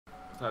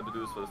time to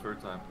do this for the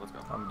third time. Let's go.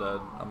 I'm dead.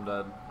 I'm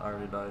dead. I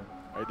already died.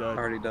 I died.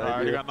 Already died, I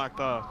already yeah. got knocked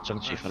off.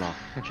 Zhengqi fell off.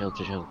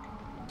 Chill.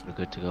 We're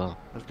good to go.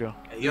 Let's go.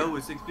 Hey, yo,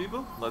 with 6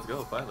 people? Let's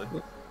go, finally.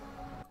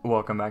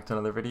 Welcome back to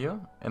another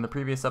video. In the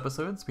previous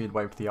episodes, we had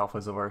wiped the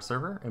alphas of our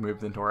server and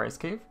moved into our ice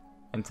cave.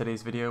 In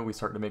today's video, we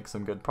start to make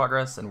some good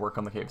progress and work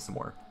on the cave some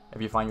more.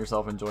 If you find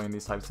yourself enjoying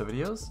these types of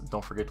videos,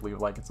 don't forget to leave a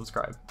like and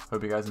subscribe.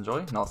 Hope you guys enjoy,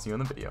 and I'll see you in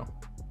the video.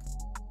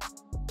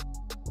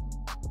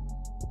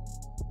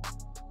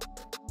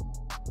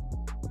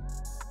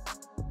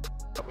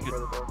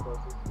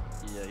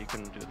 Yeah, you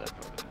can do that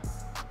probably.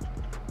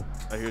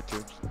 I hear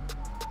tubes.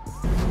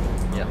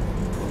 Yeah.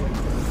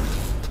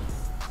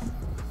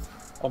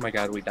 Oh my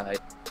god, we died.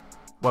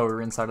 While we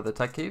were inside of the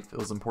tech cave, it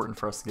was important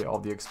for us to get all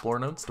the explore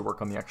nodes to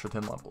work on the extra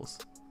 10 levels.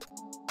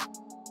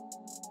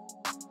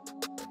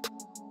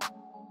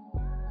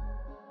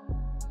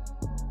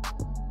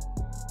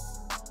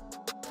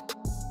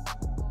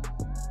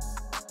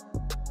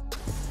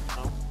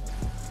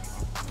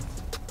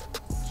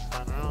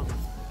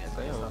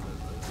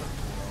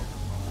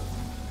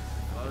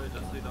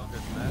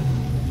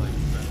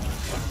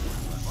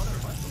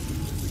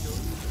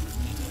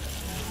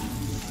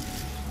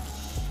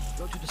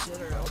 Go to the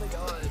center, oh my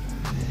god.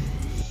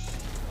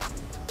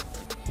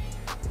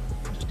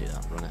 Just do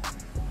that, run it.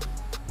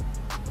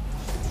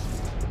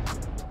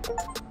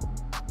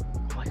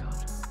 Oh my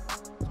god.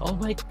 Oh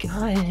my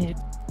god!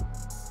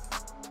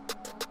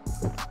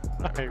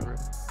 Alright, bro.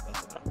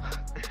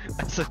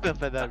 That's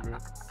enough of that, bro.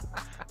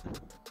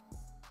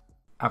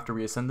 After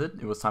we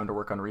ascended, it was time to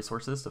work on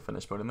resources to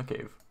finish building the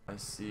cave. I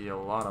see a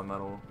lot of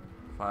metal.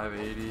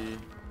 580,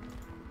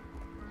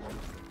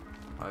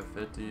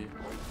 550.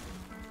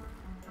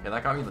 Yeah,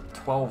 that got me the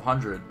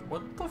 1200.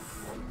 What the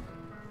f?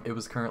 It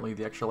was currently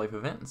the Extra Life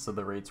event, so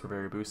the rates were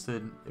very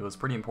boosted. It was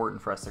pretty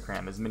important for us to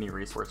cram as many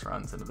resource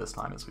runs into this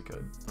time as we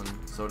could.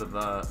 And so did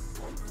the...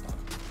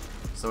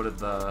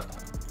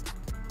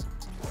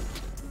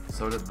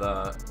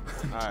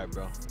 Alright,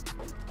 bro.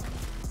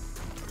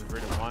 Just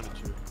really wanted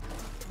you.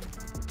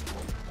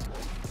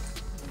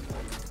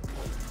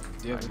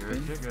 Do you have a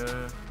pin?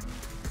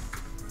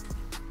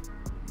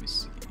 Let me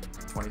see.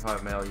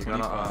 25 mil. You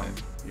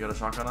got a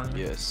shotgun on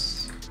you? Yes.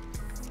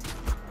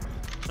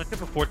 Don't you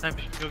have a 4-time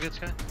skill get,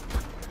 Sky?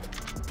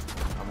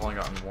 I've only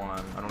gotten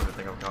one. I don't even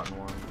think I've gotten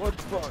one. What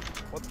the fuck?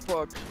 What the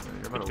fuck? Yeah,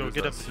 you're about to Go lose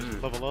get that up and suit.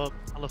 just level up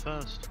hella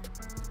fast.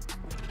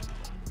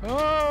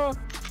 Oh,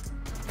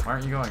 Why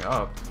aren't you going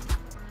up?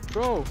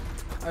 bro,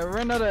 I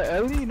ran out of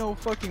Ellie. No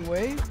fucking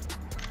way.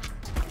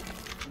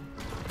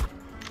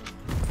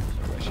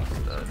 She's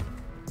dead.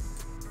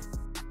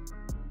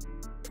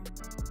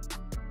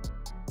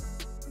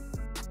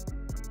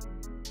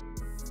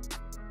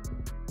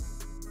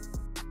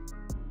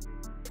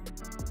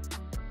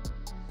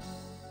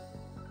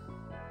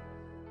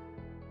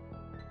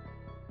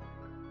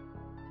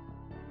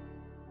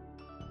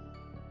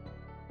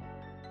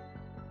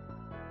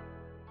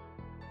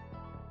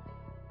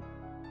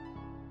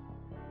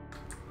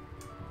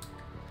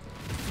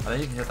 I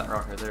think you can hit that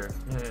rock right there.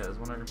 Yeah, there's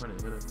one right in front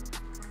of you. Hit it.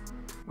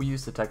 We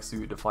used the tech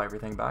suit to fly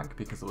everything back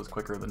because it was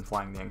quicker than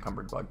flying the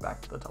encumbered bug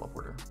back to the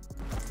teleporter.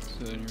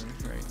 So then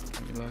you're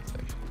right on your left,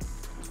 actually.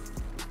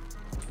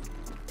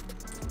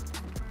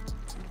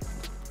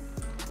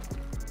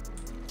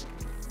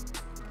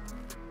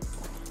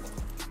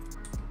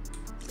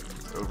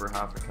 It's over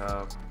half a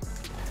cap.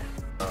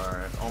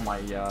 Alright. Oh my,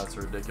 yeah, that's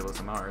a ridiculous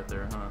amount right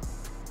there, huh?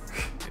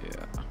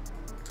 Yeah.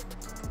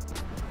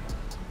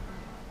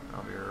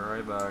 I'll be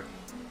right back.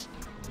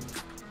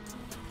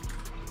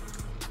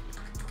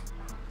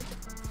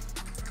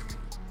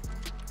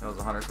 That was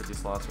 150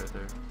 slots right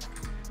there.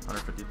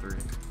 153.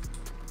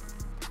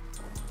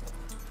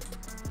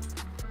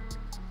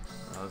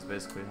 That was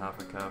basically half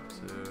a cap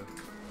too.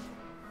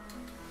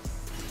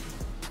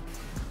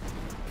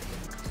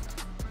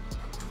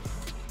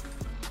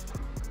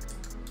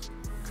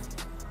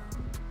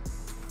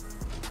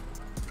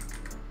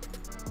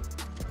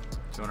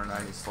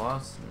 $290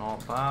 slots,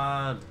 not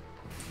bad.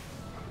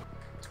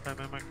 Spam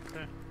my mic right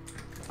there.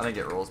 I think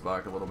it rolls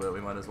back a little bit.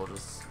 We might as well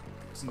just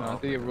stop. No, I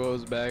think it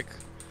rolls back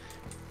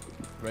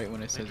right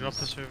when it They says drop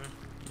the it's- server.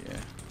 Yeah.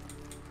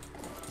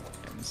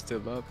 And it's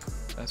still up.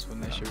 That's when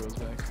that shit rolls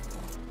back.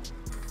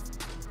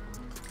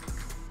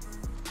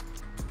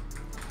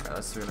 Alright,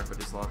 that's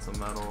 350 slots of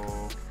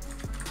metal.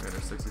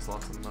 360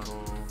 slots of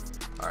metal.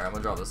 Alright, I'm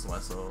gonna drop this to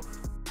myself.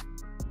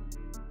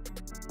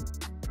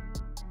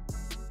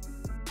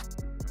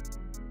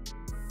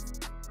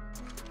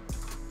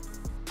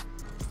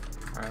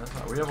 Alright, that's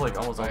not. We have like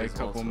almost all By a these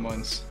couple walls, so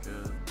months. that's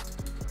good.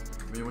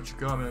 Give me what you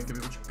got, man. Give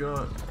me what you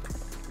got.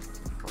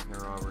 Fucking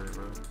robbery,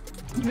 bro.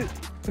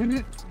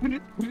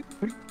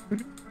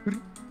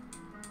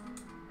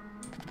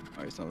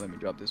 Alright, it's not letting me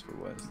drop this for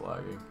what? It's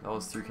lagging. That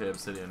was 3k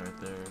obsidian right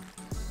there.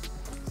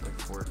 It's like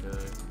 4k.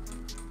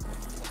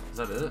 Is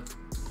that it?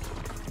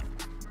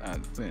 I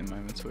have flint in my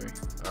inventory.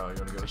 Oh, you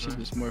wanna go I should first?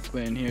 just more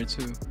flint in here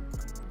too.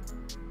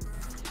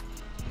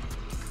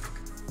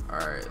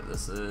 Alright,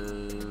 this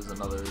is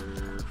another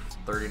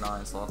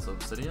 39 slots of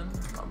obsidian.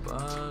 Not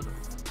bad.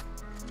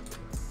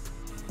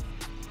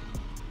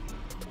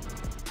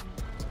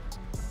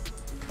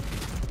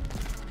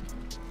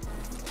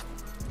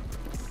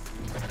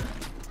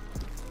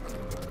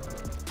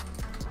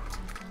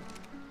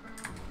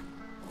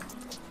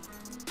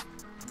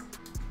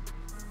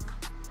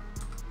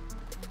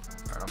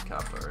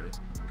 capped already.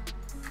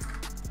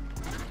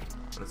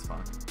 But it's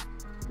fine.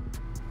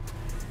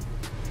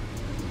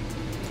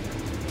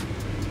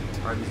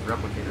 Alright, these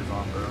replicators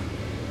on, bro.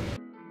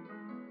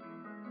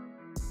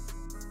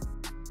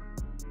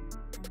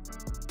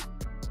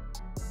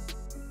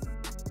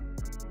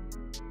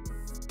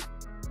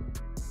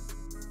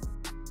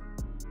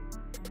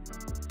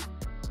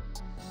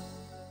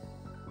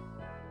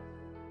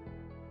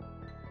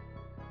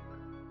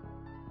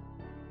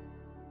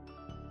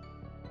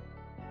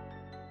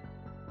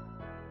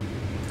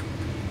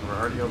 We're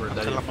already over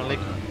Daddy. Assalamu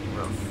alaikum.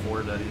 We're on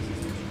 4 Daddies.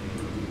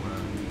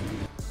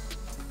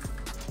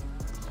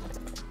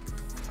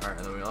 Alright,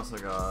 and then we also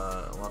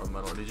got a lot of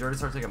metal. Did you already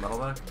start taking metal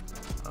back?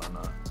 Oh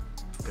no.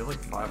 We have like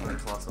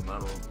 500 slots of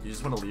metal. You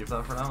just want to leave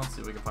that for now and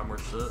see if we can find more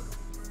shit?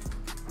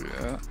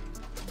 Yeah.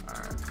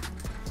 Alright.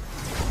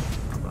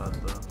 Not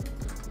bad though.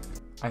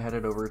 I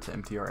headed over to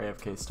MTR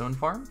AFK Stone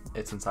Farm.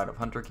 It's inside of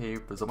Hunter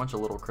Cave. There's a bunch of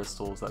little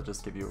crystals that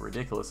just give you a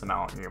ridiculous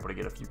amount and you're able to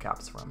get a few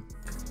caps from.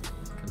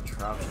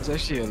 Contraption. There's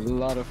actually a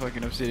lot of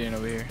fucking obsidian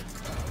over here.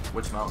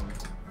 Which mountain?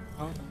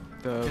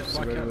 The Yeah,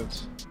 black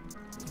redwoods.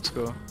 Let's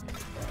go.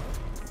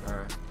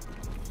 Alright.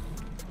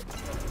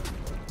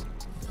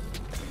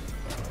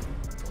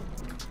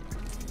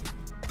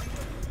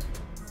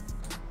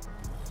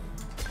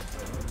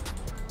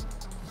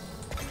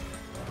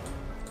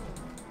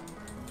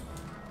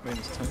 Wait,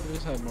 does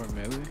Temperatures have more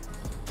melee?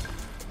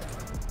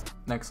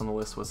 Next on the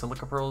list was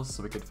silica pearls,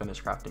 so we could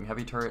finish crafting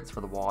heavy turrets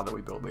for the wall that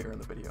we build later in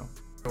the video.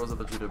 What was it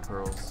that you did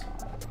pearls?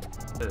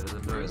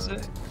 Where is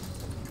it?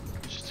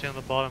 You should see on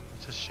the bottom.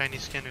 It says shiny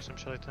skin or some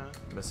shit like that.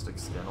 Mystic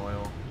skin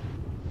oil.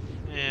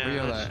 Yeah, Where you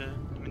that at? shit.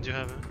 I mean, do you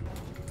have it?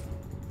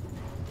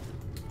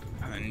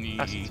 I need.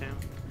 Pass it to you.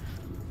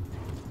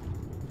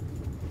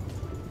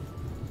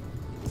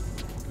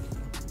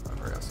 I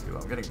forgot to do.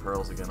 I'm getting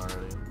pearls again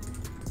already.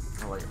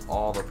 Oh, like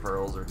all the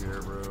pearls are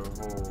here, bro.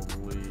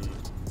 Holy.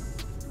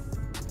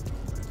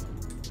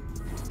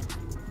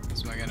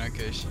 It's my gun,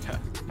 okay, yeah.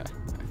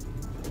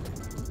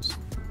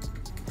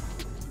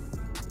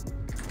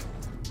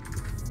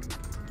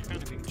 You're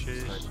kind of being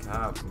chased. Like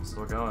caps, I'm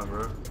still going,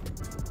 bro.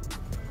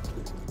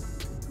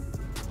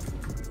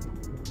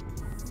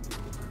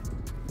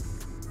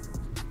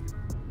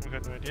 I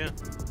got no idea.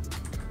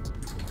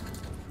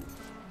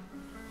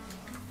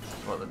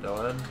 What, the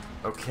Doed?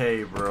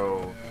 Okay,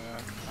 bro.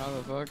 How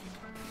the fuck?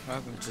 What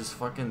happened? It just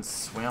fucking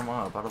swam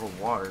up out of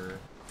the water.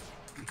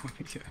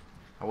 Okay.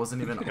 I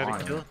wasn't even You got a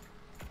on kill? it.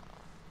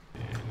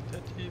 Is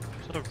that deep?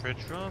 Is that a red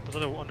drop? Is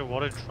that an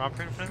underwater drop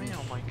right in front of me?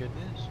 Oh my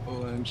goodness.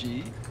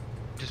 OMG.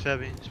 Just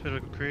Fabby. It's been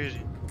looking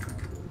crazy.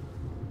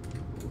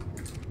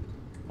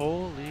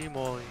 Holy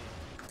moly.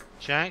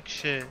 Jack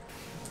shit.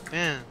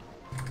 Man.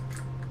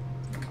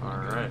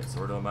 Alright,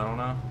 so we're doing metal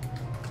now?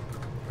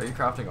 Are you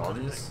crafting all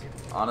these?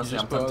 Honestly,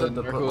 You I'm just put all tempted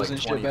the to put miracles like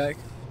and shit back?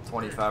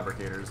 20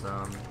 fabricators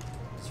down.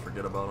 Just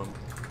forget about them.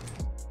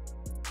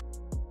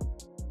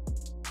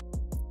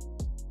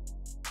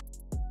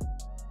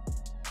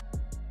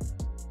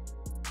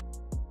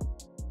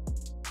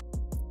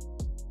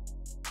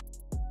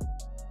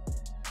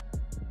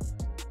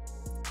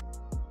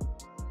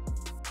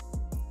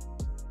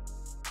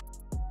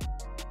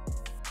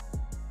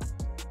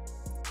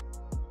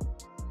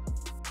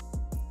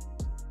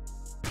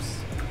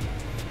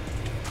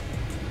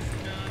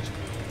 Gosh,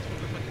 bro.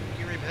 Fucking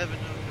Gear Rape heaven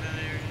over that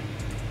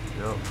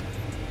area. Yep.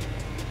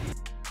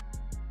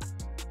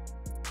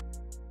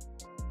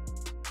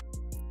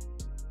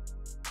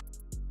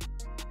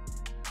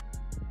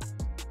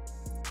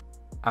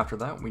 After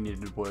that, we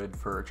needed wood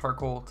for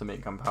charcoal to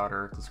make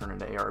gunpowder to turn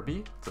into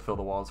ARB to fill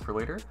the walls for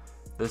later.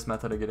 This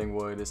method of getting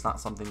wood is not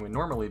something we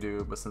normally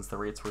do, but since the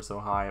rates were so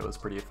high, it was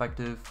pretty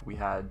effective. We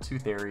had 2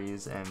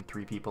 theories and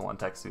 3 people on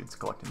tech suits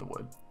collecting the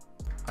wood.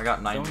 I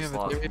got 90 we have a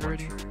slots theory for one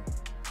already? tree.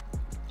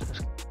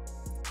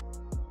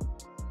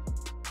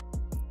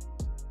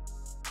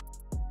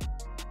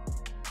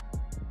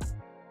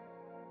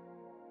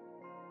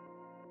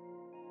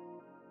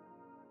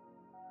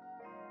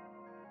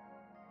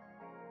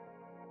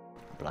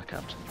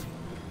 Blackout.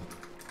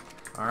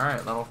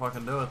 Alright, that'll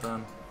fucking do it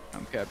then.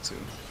 I'm capped too.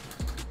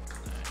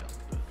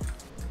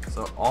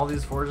 So all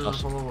these forges are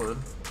Awesome. full of wood.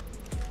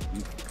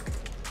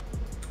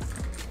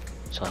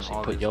 So as you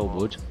all put these your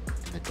walls. wood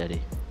in the deddy.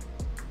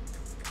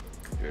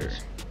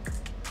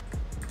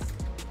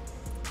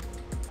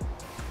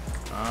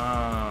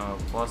 Ah,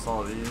 plus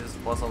all these,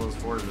 plus all those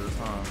forges,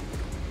 huh?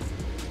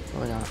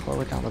 All the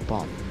way down the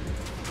bottom.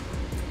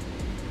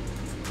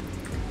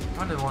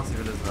 How many ones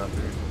even is that?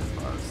 3,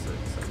 4, 5, 6,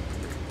 7,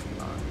 8,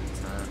 9,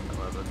 10,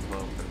 11,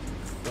 12,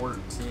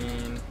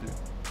 13,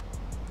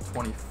 14,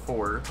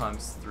 24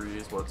 times 3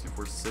 is what? 2,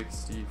 4,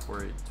 60,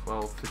 4, 8,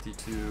 12,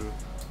 52.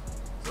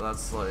 So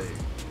that's like,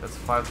 that's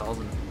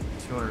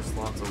 5,200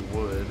 slots of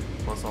wood,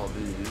 plus all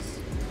these.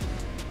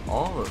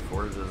 All the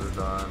forges are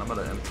done. I'm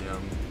gonna empty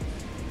them.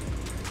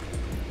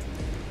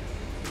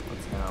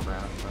 Let's go, bro.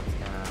 Let's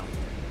go.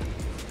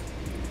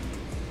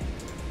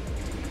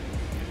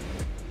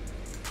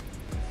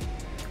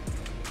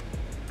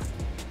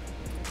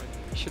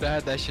 You should have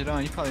had that shit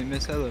on. You probably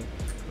missed hella.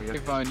 We I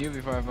got found you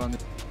before I found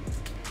it.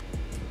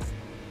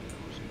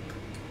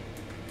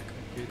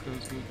 Get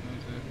those good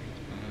ones every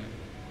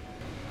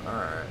time.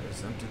 Alright,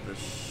 just empty the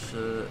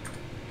shit.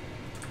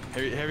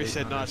 Harry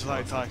said no, it's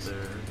like talks. There.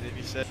 Then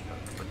he said,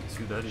 Like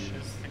 2 daddies.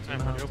 Next 2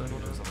 time and a when half you open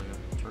daddies, one. something like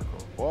a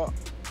charcoal. what?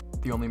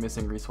 The only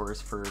missing resource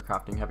for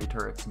crafting heavy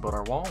turrets to build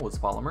our wall was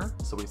polymer,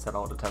 so we set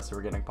out to test if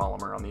we're getting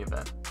polymer on the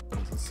event.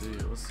 Let's see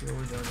what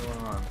we got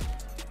going on.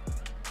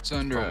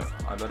 Sandra.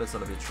 Oh, I bet it's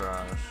gonna be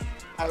trash.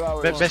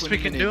 Best we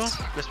 20 can minutes.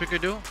 do. Best we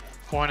could do.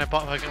 400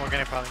 fucking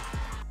organic poly.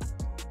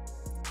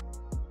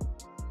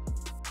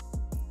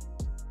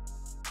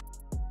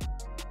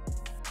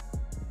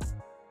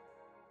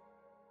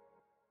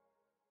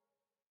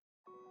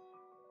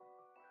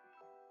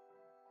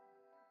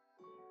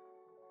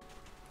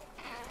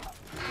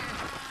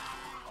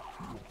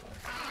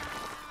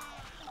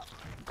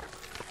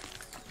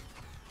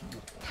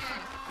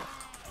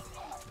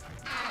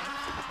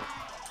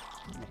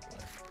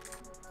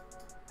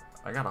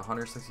 I got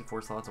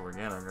 164 slots of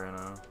organic right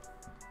now.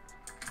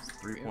 It's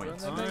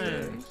 3.2.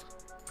 Nice.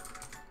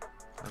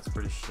 That's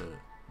pretty shit,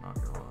 not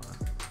gonna lie.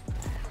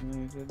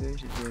 They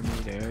should do me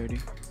dirty.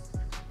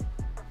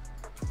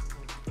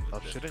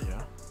 Up shit in,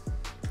 yeah.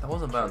 That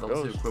wasn't bad, that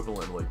was the goes.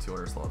 equivalent of like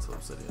 200 slots of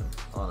obsidian.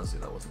 Honestly,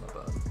 that wasn't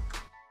that bad.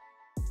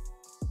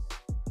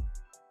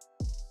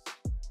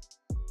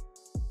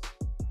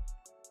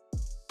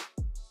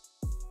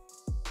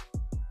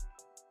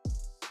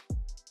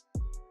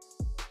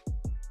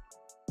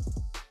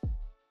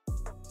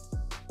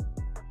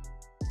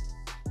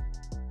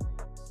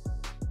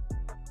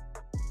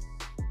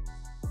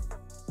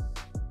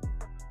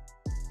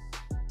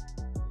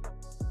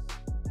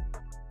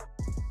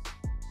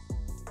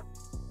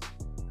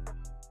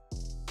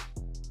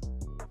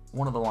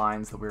 One of the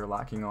lines that we were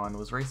lacking on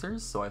was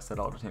racers, so I set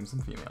out to tame some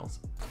females.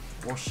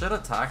 Well, should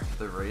attack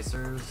the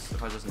racers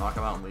if I just knock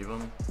them out and leave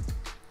them?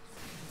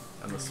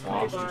 And the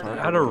swamp.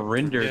 Out of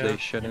render, Yeah. they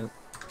shouldn't.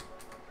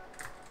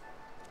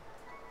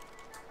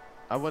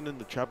 I went in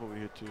the trap over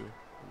here too.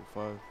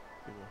 Level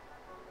 5.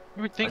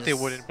 You would think I they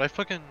just- wouldn't, but I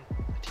fucking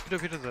TP'd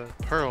over here to the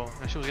Pearl,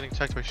 and she was getting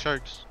attacked by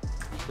sharks.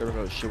 Never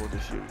got shit with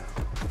this shit.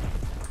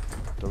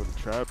 Double the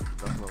trap.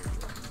 Nothing wrong with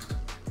that.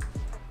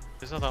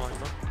 It's not that long,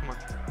 bro. Come on.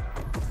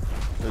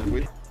 Let's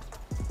wait.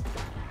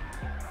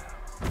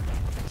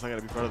 It's not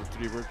gonna be part of the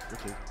 3 work.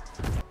 Okay.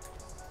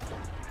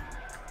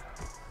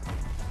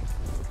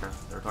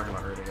 They were talking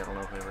about raiding, I don't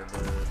know if they ever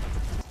did.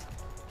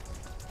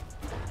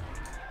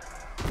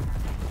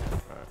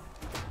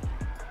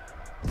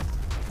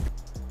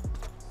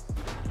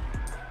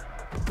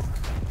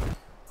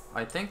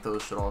 I think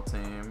those should all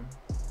tame.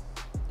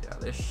 Yeah,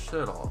 they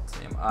should all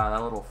tame.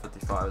 That little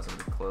 55 is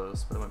gonna be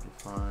close, but it might be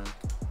fine.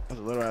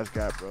 That's a little ass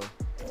gap, bro.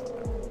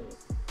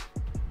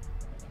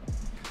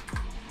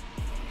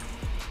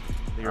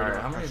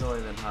 Alright, how many do I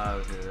even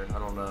have here? I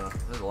don't know.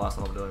 This is the last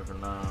one I'm doing for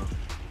now.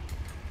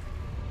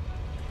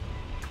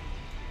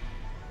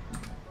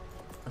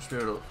 I should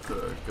be able to put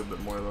a good bit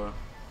more though.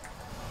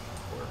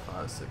 4,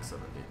 5, 6,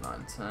 7, 8,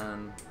 9,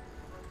 10,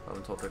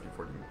 11, 12, 13,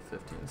 14,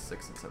 15,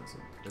 16,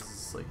 17. This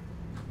is like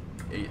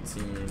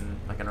 18.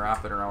 I can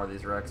wrap it around where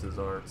these Rexes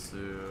are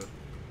too.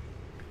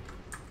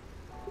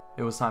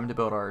 It was time to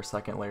build our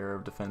second layer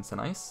of defense in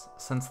ice.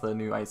 Since the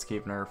new ice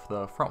cave nerf,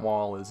 the front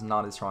wall is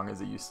not as strong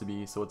as it used to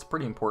be, so it's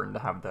pretty important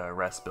to have the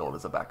rest build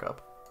as a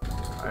backup.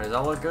 Alright, does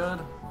that look good?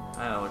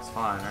 Yeah, it looks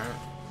fine, right?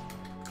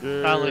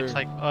 Yeah. That looks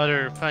like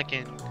utter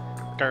fucking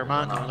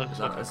Garmano. Looks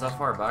Is that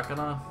far back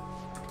enough?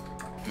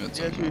 Yeah, it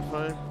should be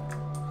fine.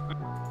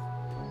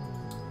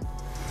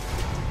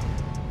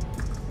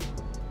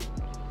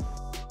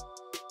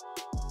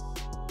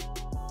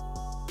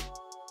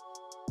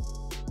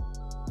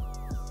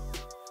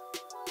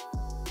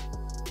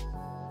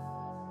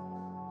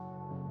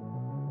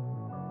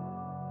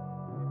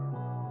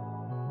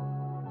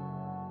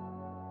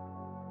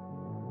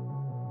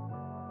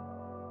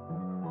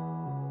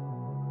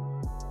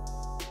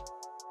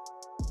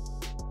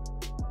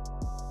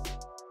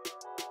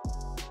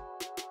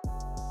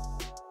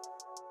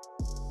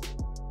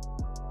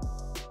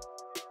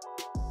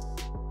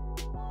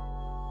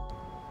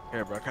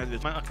 Here, bro. I kind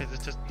of just. Okay,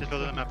 just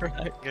build it on the map. You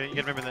gotta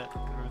remember that.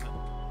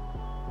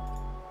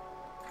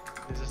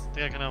 It's just,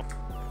 yeah, kind of.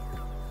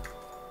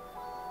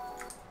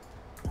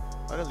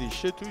 I didn't leave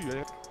shit to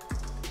you.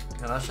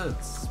 Yeah, that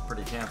shit's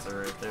pretty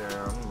cancer right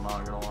there, I'm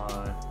not gonna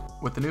lie.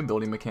 With the new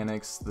building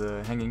mechanics,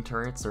 the hanging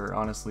turrets are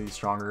honestly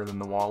stronger than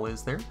the wall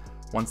is there.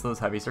 Once those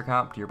heavies are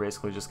capped, you're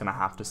basically just gonna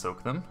have to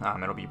soak them.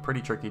 It'll be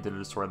pretty tricky to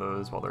destroy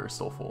those while they're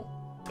still full.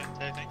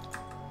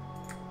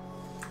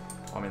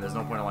 I mean, there's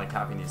no point in like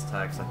capping these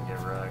techs, I can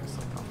get wrecked,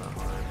 so it's not that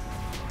hard.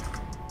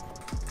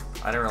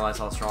 I didn't realize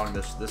how strong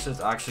this shit's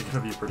actually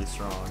gonna be pretty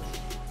strong.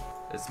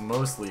 It's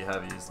mostly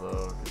heavies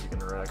though, because you can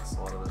wreck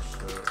a lot of this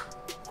shit.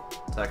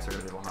 Techs are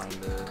gonna be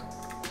behind it.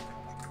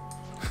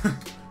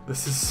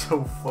 This is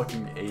so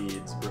fucking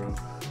AIDS, bro.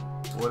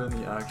 What in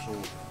the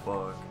actual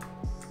fuck?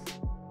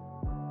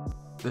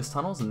 This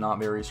tunnel's not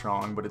very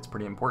strong, but it's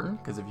pretty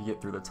important, because if you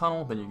get through the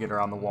tunnel, then you get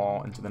around the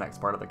wall into the next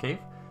part of the cave.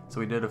 So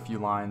we did a few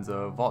lines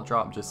of vault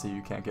drop just so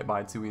you can't get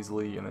by too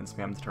easily, and then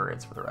spam the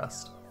turrets for the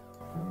rest.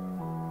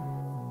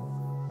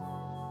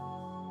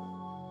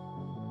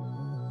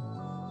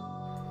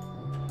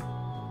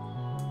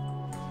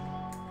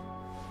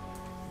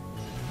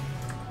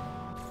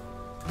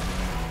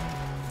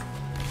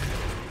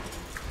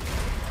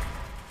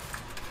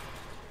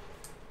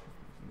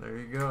 There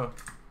you go.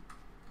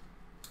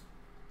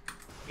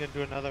 You gonna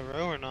do another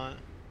row or not?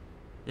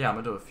 Yeah, I'm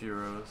gonna do a few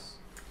rows.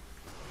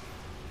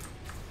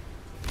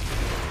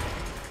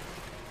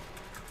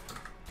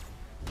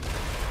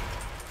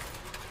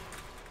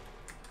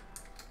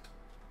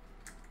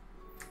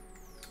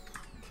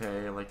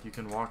 Okay, like you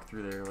can walk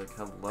through there, like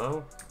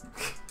hello?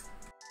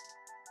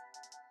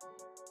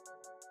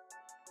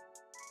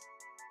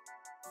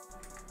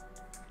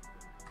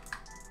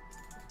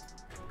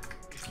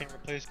 You can't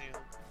replace me.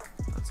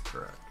 That's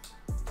correct.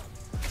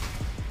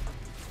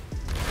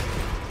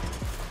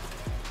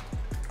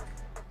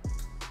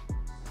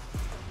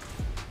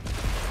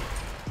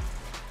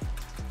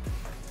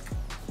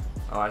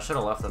 Oh, I should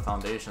have left the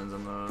foundations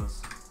in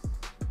those.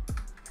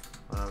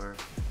 Whatever.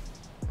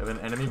 If an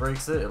enemy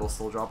breaks it, it'll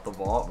still drop the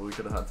vault, but we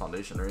could have had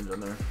foundation range in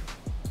there.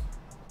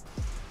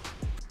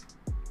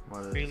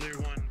 What is? Trailer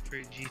 1 for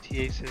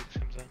GTA 6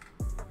 comes out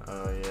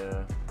Oh,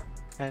 yeah.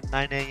 at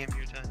 9 a.m.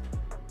 your time.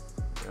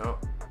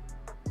 Yep.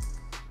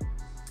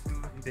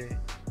 Today.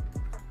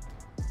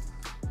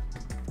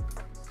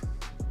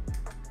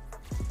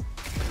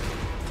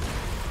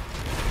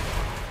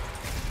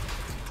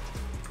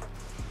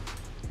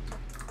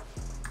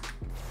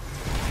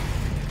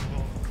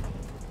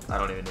 I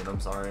don't even need them,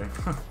 sorry.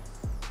 Oh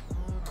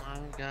my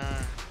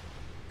god.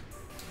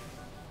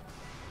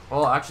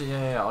 Well, actually,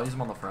 yeah, I'll use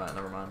them on the front,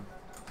 never mind.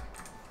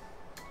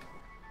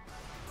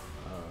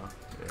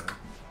 Yeah.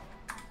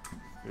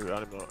 Dude, I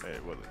don't even know. Hey,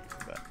 what is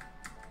that?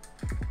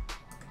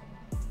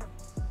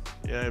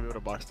 Yeah, I'm able to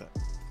box that.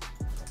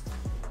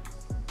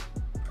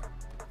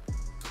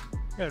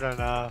 I don't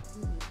know.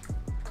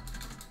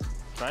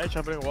 Try it,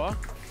 jumping in a wall.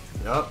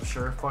 Yup,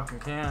 sure fucking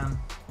can.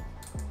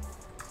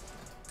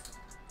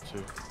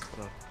 Two.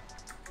 Hold on.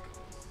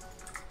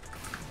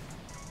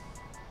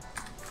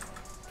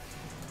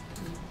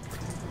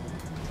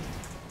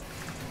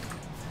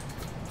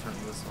 Turn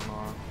this one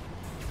on.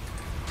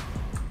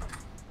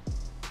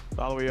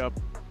 All the way up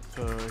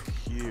to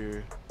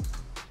here.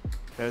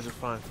 Guys are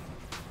fine.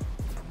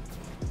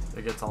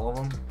 It gets all of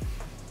them?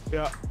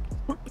 Yeah.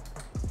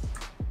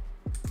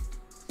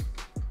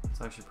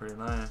 It's actually pretty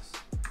nice.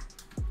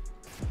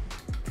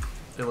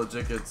 It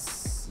legit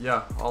gets,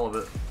 yeah, all of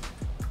it.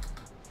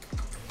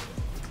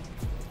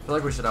 I feel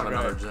like we should have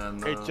another gen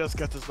though. It just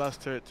got this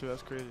last turret too,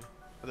 that's crazy.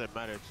 It doesn't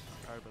matter, it's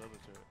higher than the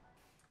turret.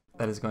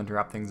 That is going to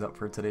wrap things up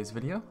for today's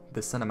video.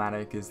 This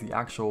cinematic is the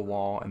actual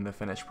wall and the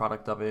finished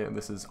product of it.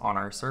 This is on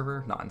our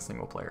server, not in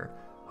single player.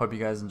 Hope you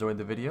guys enjoyed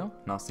the video,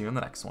 and I'll see you in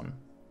the next one.